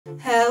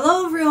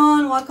Hello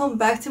everyone, welcome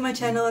back to my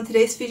channel. In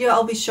today's video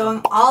I'll be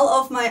showing all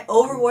of my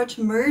Overwatch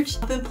merch.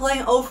 I've been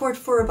playing Overwatch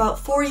for about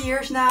 4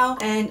 years now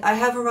and I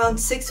have around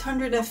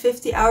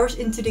 650 hours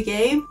into the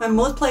game. My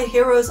most played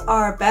heroes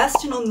are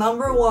Bastion on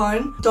number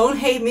 1. Don't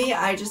hate me,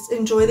 I just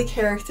enjoy the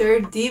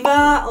character.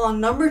 Diva on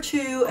number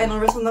 2 and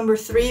Orisa on number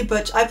 3,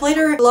 but I played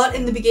her a lot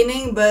in the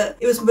beginning, but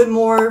it was a bit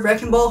more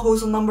Wrecking Ball,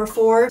 who's on number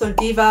 4. So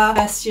Diva,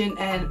 Bastion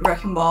and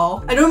Wrecking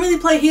Ball. I don't really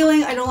play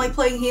healing, I don't like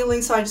playing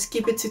healing, so I just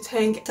keep it to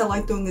tank. I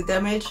like doing the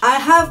damage. I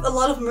have a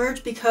lot of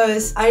merch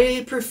because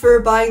I prefer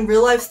buying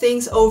real life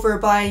things over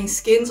buying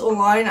skins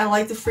online. I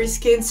like the free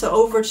skins, so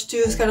Overwatch 2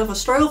 is kind of a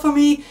struggle for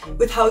me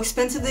with how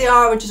expensive they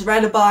are, which is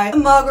rather buy a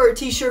mug or a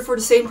t-shirt for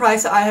the same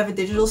price that I have a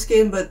digital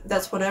skin, but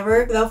that's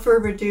whatever. Without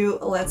further ado,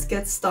 let's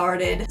get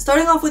started.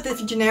 Starting off with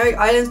the generic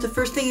items, the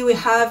first thing we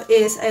have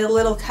is a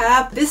little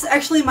cap. This is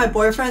actually my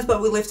boyfriend's,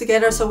 but we live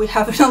together, so we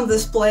have it on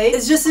display.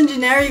 It's just a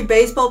generic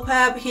baseball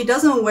cap. He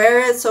doesn't wear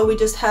it, so we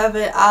just have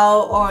it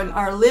out on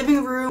our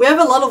living room. We have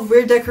a lot of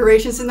weird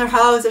decorations in our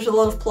house. There's a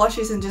lot of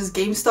plushies and just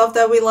game stuff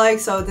that we like,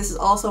 so this is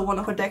also one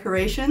of our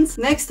decorations.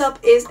 Next up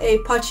is a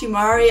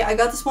Pachimari. I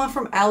got this one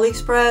from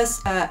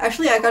AliExpress.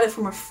 Actually I got it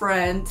from a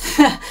friend.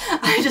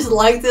 I just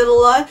liked it a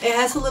lot. It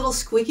has a little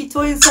squeaky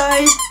toy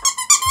inside.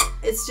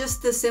 It's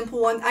just the simple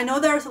one. I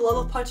know there's a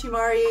lot of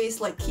Pachimaris,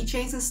 like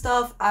keychains and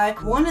stuff. I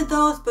wanted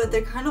those, but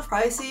they're kind of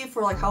pricey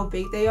for like how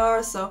big they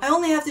are. So I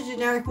only have the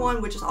generic one,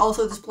 which is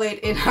also displayed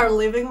in our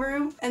living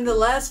room. And the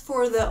last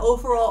for the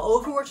overall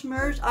Overwatch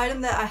merch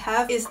item that I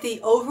have is the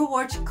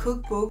Overwatch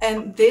cookbook.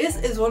 And this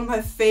is one of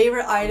my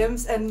favorite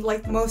items and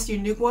like the most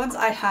unique ones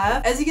I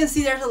have. As you can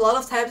see, there's a lot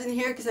of tabs in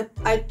here because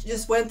I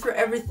just went through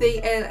everything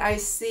and I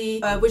see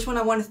which one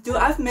I wanted to do.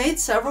 I've made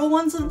several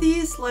ones of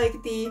these,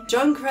 like the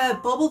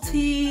Junkrat bubble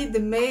tea, the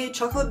May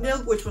chocolate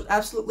milk, which was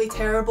absolutely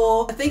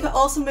terrible. I think I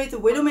also made the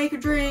Widowmaker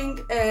drink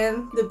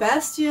and the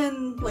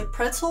Bastion like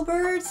pretzel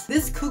birds.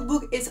 This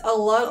cookbook is a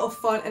lot of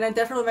fun and I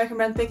definitely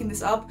recommend picking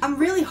this up. I'm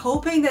really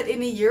hoping that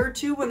in a year or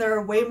two, when there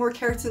are way more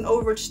characters in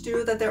Overwatch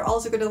 2, that they're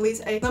also going to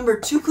release a number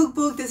 2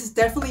 cookbook. This is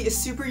definitely a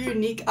super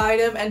unique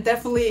item and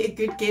definitely a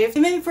good gift.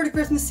 And maybe for the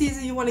Christmas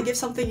season you want to give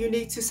something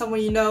unique to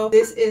someone you know.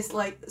 This is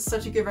like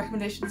such a good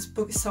recommendation. This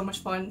book is so much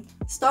fun.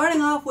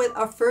 Starting off with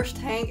our first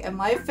tank and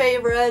my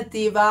favorite,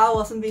 Diva.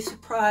 Wasn't be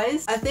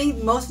surprised. I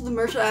think most of the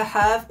merch that I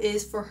have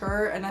is for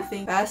her and I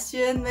think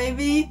Bastion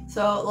maybe.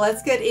 So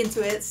let's get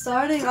into it.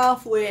 Starting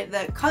off with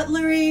the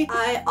cutlery.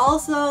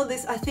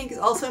 This I think is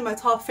also in my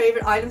top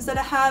favorite items that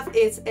I have.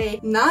 It's a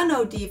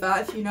Nano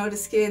Diva, if you know the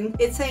skin.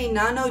 It's a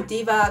Nano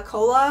Diva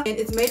Cola and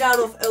it's made out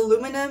of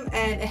aluminum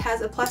and it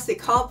has a plastic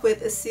cup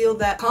with a seal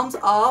that comes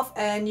off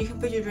and you can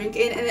put your drink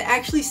in and it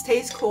actually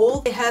stays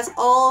cold. It has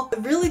all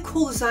a really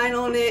cool design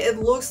on it. It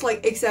looks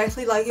like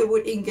exactly like it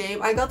would in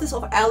game. I got this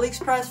off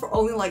AliExpress for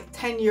only like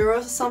 10 euros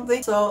or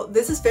something, so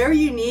this is very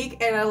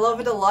unique and I love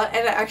it a lot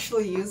and I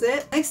actually use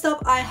it. Next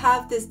up I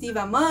have this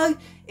Diva mug.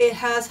 It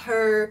has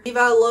her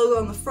Diva logo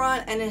on the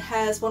front and it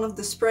has one of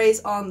the sprays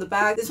on the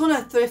back. This one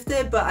I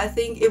thrifted, but I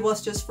think it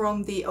was just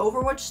from the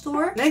Overwatch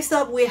store. Next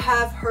up we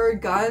have her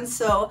gun.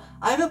 So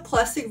I have a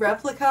plastic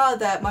replica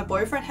that my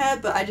boyfriend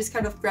had, but I just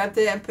kind of grabbed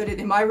it and put it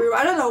in my room.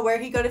 I don't know where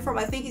he got it from.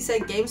 I think he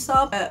said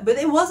GameStop, but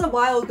it was a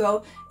while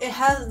ago. It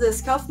has the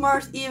scuff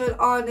marks even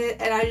on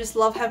it and I just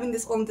love having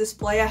this on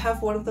display. I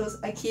have one of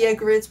those IKEA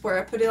grids where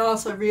I put it on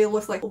so it really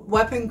looks like a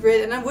weapon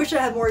grid and I wish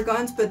I had more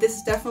guns, but this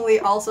is definitely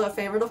also a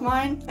favorite of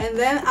mine. And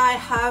then I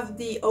have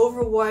the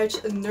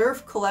Overwatch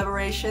Nerf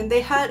collaboration. They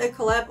had a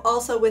collab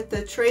also with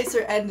the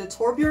Tracer and the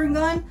Torbjorn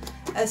gun,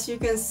 as you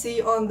can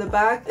see on the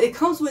back. It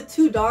comes with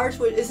 2 darts,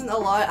 which isn't a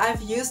lot.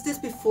 I've used this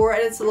before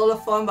and it's a lot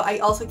of fun, but I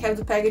also kept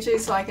the packaging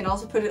so I can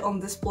also put it on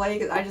display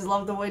because I just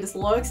love the way this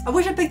looks. I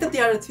wish I picked up the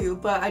other 2,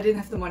 but I didn't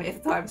have the money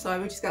at the time, so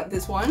I just got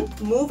this one.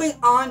 Moving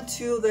on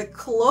to the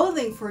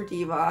clothing for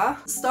Diva.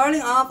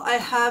 Starting off, I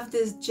have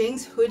this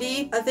Jinx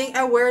hoodie. I think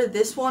I wear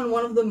this one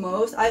of the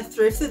most. I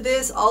thrifted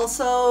this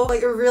also,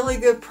 like a really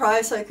good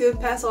price, so I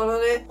couldn't pass on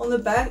it. On the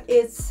back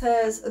it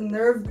says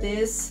Nerf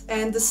this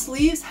and the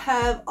sleeves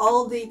have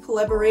all the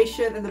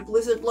collaboration and the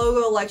Blizzard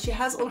logo like she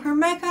has on her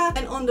mecha,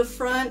 and on the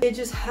front it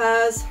just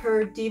has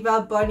her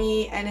Diva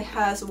bunny and it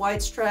has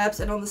white straps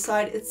and on the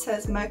side it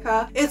says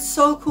mecha. It's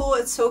so cool,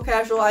 it's so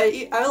casual.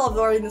 I love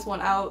wearing this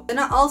one out. And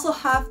I also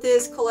have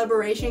this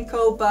collaboration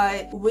coat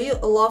by We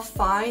Love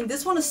Fine.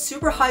 This one is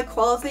super high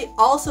quality,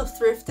 also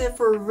thrifted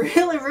for a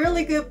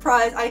really good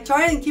price. I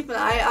try and keep an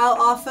eye out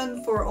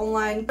often for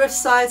online thrift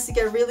sites to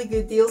get really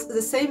good deals.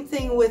 The same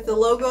thing with the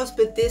logos,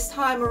 but this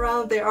time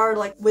around they are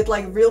like with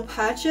like real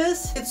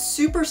patches. It's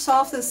super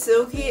soft and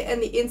silky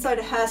and the inside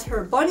has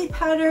her bunny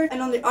pattern,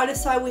 and on the other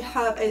side we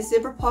have a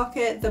zipper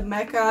pocket, the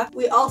mecha.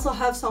 We also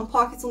have some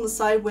pockets on the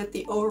side with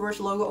the Overwatch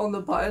logo on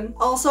the button.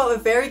 Also a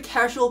very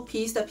casual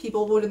piece that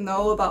people wouldn't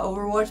know about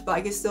Overwatch, but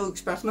I can still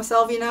express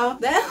myself, you know.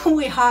 Then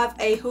we have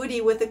a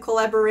hoodie with the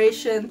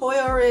collaboration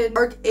Toyorin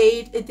Arc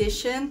 8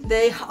 edition.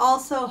 They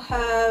also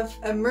have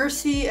a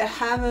Mercy, a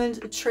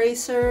Hammond, a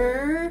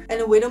Tracer,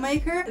 and a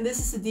Widowmaker, and this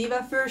is the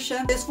Diva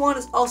version. This one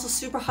is also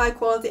super high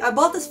quality. I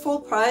bought this full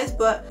price,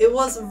 but it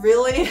was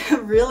really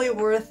really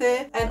worth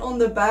it. And on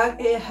the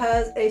back it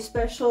has a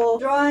special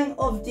drawing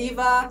of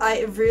Diva.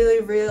 I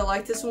really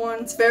like this one.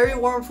 It's very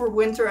warm for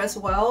winter as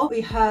well.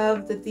 We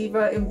have the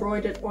Diva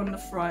embroidered on the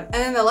front.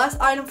 And then the last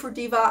item for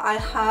Diva, I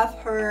have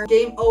her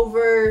Game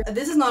Over.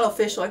 This is not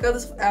official, I got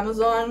this from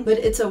Amazon, but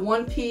it's a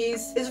one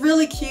piece. It's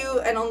really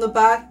cute, and on the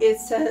back it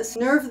says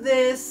nerve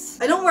this.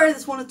 I don't wear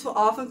this one too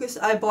often because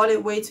I bought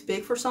it way too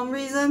big for some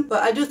reason,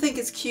 but I do think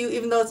it's cute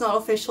even though it's not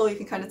official. You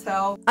can kind of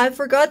tell. I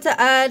forgot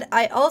to add,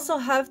 I also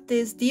have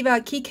this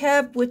Diva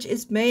keycap which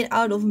is made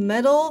out of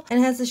metal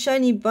and has a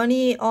shiny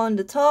bunny on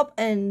the top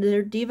and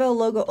the Diva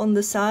logo on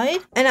the side.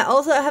 And I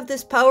also have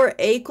this Power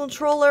A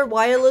controller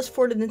wireless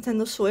for the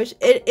Nintendo Switch.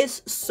 It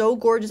is so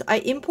gorgeous. I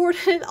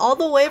imported it all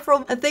the way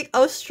from I think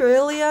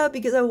Australia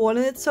because I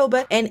wanted it so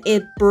bad and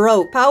it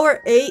broke.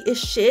 Power A is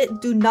shit.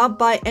 Do not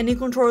buy any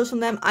controllers from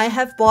them. I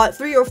have bought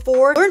 3 or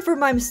 4. Learn from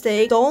my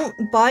mistake. Don't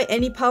buy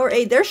any Power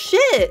A. They're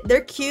shit.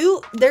 They're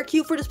cute. They're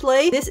cute for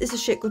display. This is a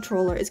shit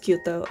controller. It's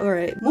cute though.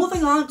 Alright.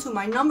 Moving on to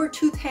my number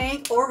 2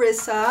 tank,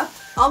 Orisa.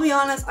 I'll be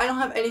honest, I don't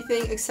have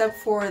anything except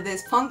for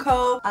this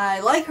Funko. I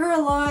like her a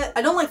lot.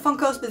 I don't like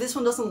Funkos, but this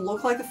one doesn't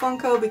look like a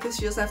Funko because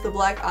she doesn't have the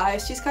black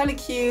eyes. She's kind of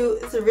cute.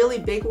 It's a really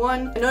big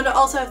one. I know they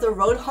also have the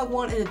Roadhog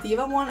one and the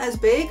Diva one as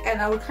big,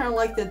 and I would kind of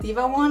like the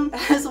Diva one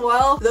as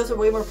well. Those are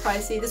way more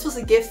pricey. This was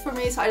a gift for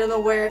me, so I don't know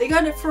where they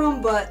got it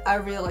from, but I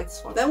really like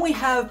this one. Then we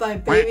have my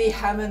baby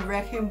Hammond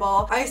Wrecking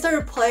Ball. I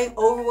started playing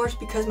Overwatch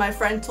because my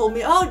friend told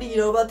me, oh, do you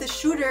know about this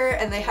shooter?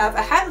 And they have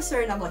a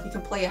hamster, and I'm like, you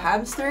can play a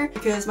hamster?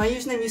 Because my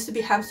username used to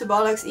be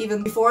HamsterBollocks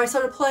even before I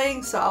started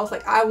playing, so I was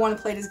like, I want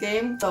to play this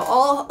game. So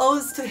all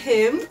owes to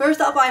him.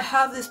 First up, I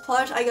have this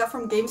plush I got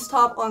from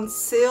GameStop on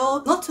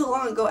sale not too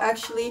long ago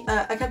actually.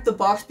 I kept the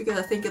box because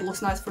I think it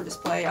looks nice for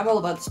display. I'm all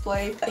about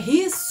display.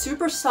 He is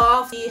super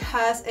soft. He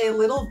has a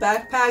little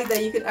backpack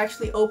that you can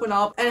actually open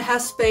up, and it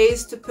has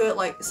space to put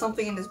like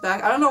something in his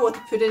bag. I don't know what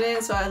to put it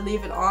in, so I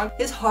leave it on.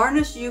 His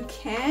harness you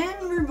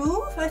can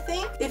remove, I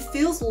think. It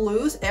feels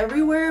loose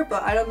everywhere,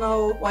 but I don't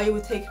know why you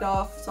would take it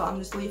off, so I'm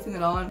just leaving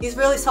it on. He's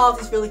really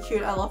soft. He's really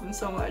cute. I love him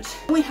so much.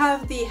 We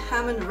have the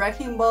Hammond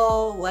Wrecking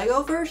Ball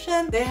Lego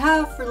version. They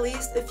have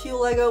released a few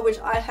Lego, which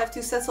I have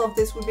 2 sets of,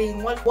 this would be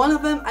one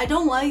of them. I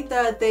don't like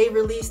that they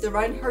released the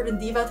Reinhardt and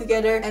Diva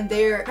together, and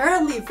they're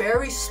apparently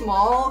very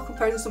small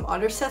compared to some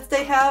other sets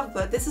they have,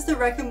 but this is the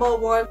Wrecking Ball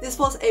one. This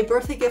was a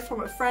birthday gift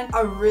from a friend.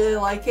 I really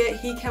like it.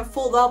 He can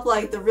fold up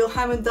like the real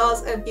Hammond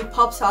does, and he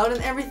pops out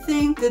and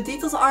everything. The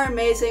details are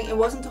amazing. It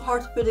wasn't too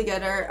hard to put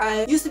together.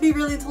 I used to be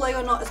really into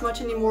Lego, not as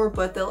much anymore,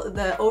 but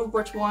the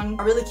Overwatch one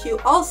are really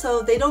cute.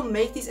 Also, they don't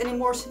make these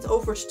anymore since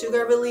Overwatch 2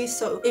 got released,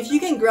 so if you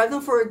can grab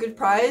them for a good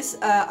price,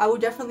 I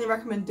would definitely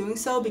recommend doing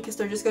so because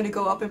they're just going to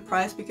go up in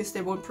price because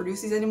they won't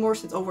produce these anymore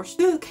since Overwatch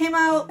 2 came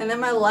out. And then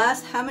my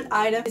last Hammond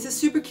item is a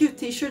super cute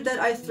t-shirt that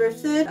I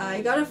thrifted.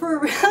 I got it for a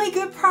really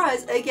good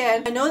price.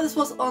 Again, I know this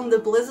was on the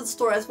Blizzard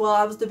store as well.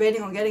 I was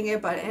debating on getting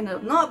it, but I ended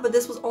up not, but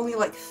this was only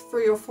like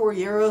 3 or 4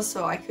 euros,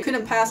 so I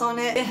couldn't pass on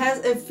it. It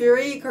has a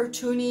very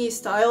cartoony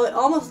style. It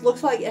almost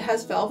looks like it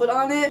has velvet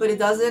on it, but it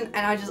doesn't,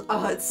 and I just,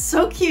 oh, it's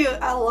so cute.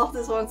 I love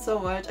this one so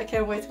much. I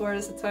can't wait to wear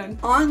this a ton.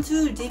 On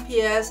to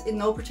DPS in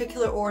no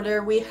particular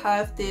order. We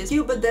have this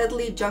cute but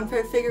deadly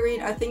Junkrat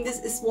figurine. I think this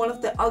is one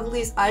of the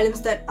ugliest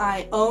items that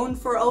I own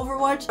for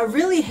Overwatch. I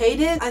really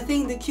hate it. I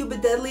think the cute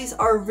but deadlies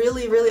are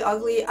really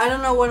ugly. I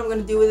don't know what I'm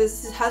gonna do with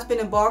this. This has been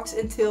in box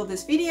until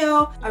this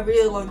video. I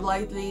really don't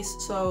like these,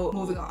 so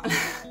moving on.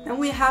 Then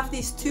we have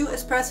these 2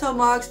 espresso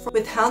mugs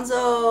with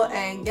Hanzo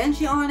and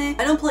Genji on it.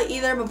 I don't play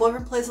either. My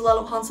boyfriend plays a lot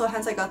of Hanzo,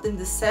 hence I got them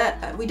this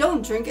set. We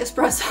don't drink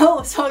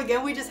espresso, so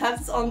again we just have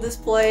this on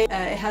display.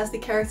 It has the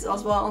characters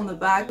as well on the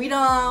back. We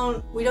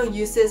don't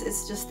use this.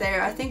 It's just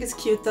there. I think it's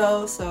cute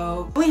though.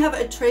 So we have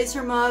a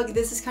Tracer mug.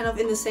 This is kind of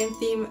in the same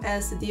theme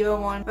as the Diva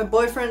one. My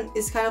boyfriend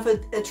is kind of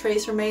a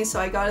Tracer main, so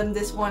I got him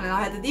this one, and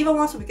I had the Diva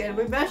one, so we get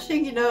it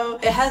matching, you know.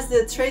 It has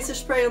the Tracer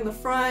spray on the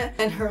front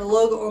and her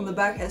logo on the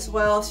back as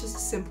well. It's just a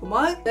simple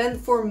mug. Then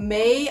for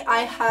May,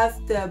 I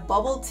have the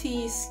Bubble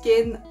Tea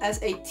skin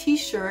as a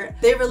t-shirt.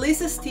 They released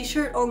this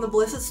t-shirt on the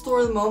Blizzard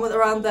store the moment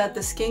around that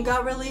the skin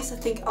got released. I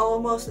think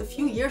almost a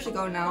few years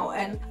ago now,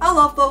 and I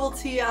love Bubble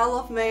Tea. I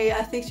love May.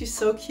 I think she's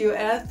so cute,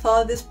 and I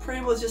thought this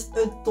print was just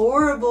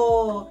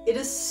adorable. It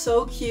is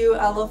so cute.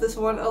 I love this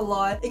one a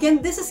lot.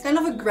 Again, this is kind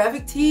of a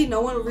graphic tee.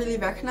 No one would really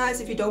recognize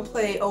if you don't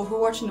play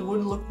Overwatch, and it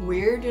wouldn't look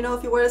weird, you know,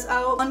 if you wear this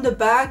out. On the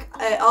back,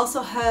 it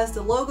also has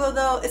the logo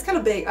though. It's kind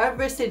of big. I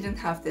wish they didn't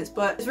have this,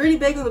 but it's really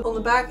big on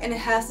the back, and it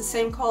has the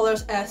same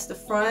colors as the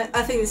front.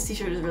 I think this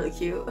t-shirt is really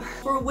cute.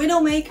 For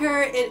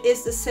Widowmaker, it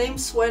is the same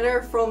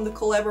sweater from the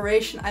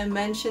collaboration I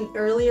mentioned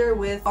earlier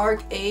with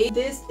Arc 8.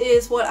 This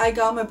is what I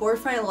got my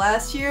boyfriend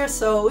last year,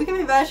 so we can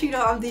be matching. You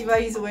know, I'm Diva,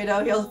 he's a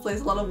Widow. He also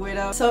plays a lot of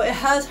Widow. So it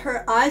has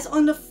her eyes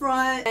on the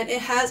front, and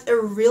it has a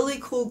really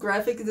cool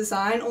graphic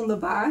design on the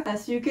back.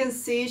 As you can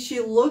see, she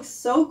looks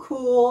so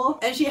cool,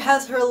 and she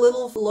has her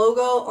little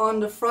logo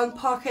on the front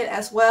pocket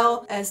as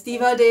well as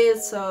Diva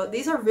did. So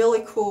these are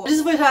really cool. I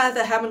just wish I had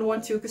the Hammond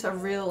one too, because I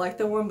really like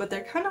the one, but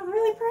they're kind of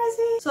really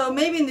pricey. So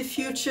maybe in the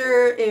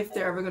future, if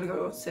they're ever gonna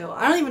go sale.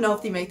 I don't even know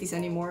if they make these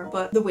anymore,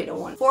 but the Widow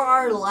one. For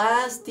our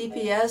last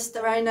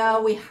DPS right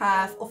now, we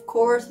have, of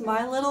course,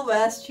 my little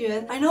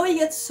Bastion. I know he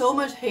gets so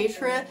much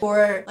hatred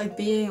for like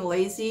being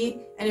lazy,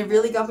 and it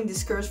really got me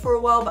discouraged for a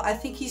while, but I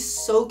think he's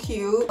so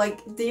cute. Like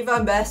Diva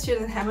and Bastion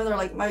and Hammond are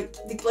like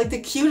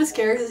the cutest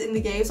characters in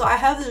the game. So I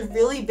have this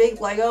really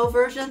big Lego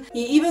version.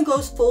 He even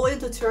goes full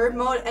into turret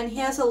mode, and he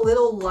has a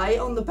little light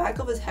on the back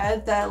of his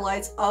head that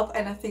lights up,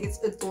 and I think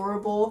it's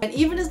adorable. And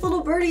even his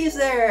little birdie is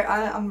there.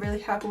 I'm really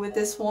happy with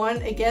this one.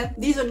 Again,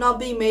 these are not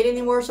being made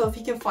anymore, so if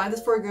you can find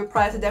this for a good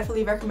price, I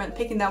definitely recommend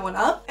picking that one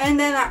up. And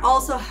then I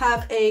also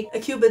have a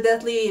cute but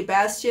deadly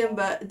Bastion,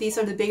 but these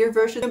are the bigger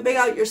versions. You can pick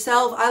out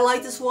yourself. I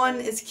like this one.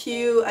 It's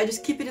cute. I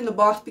just keep it in the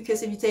box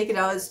because if you take it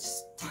out, it's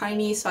just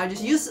tiny, so I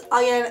just use it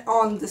again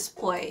on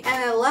display. And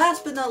then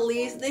last but not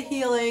least, the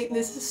healing.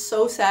 This is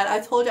so sad. I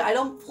told you I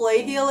don't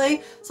play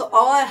healing, so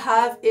all I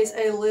have is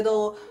a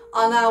little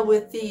Anna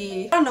with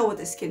the, I don't know what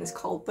this skin is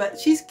called, but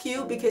she's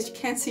cute because you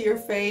can't see her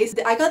face.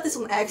 I got this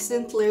on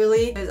accident,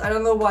 clearly. I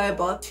don't know why I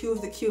bought two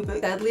of the cute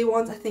but deadly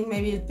ones. I think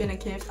maybe it's been a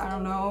gift, I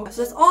don't know.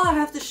 So that's all I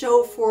have to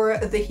show for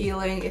the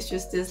healing. It's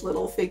just this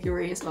little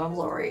figurine, so I'm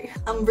sorry.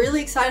 I'm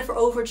really excited for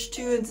Overwatch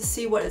 2 and to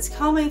see what it's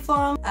coming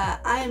from.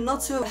 I am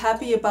not so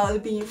happy about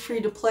it being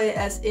free to play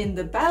as in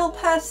the battle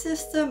pass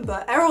system,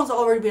 but everyone's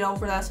already been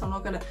over that, so I'm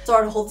not gonna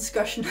start a whole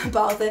discussion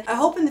about it. I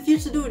hope in the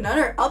future to do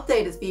another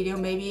updated video,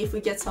 maybe if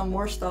we get some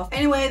more stuff.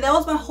 Anyway, that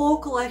was my whole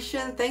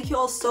collection. Thank you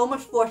all so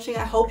much for watching.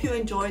 I hope you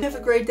enjoyed. Have a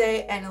great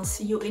day, and I'll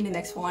see you in the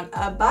next one.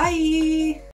 Bye!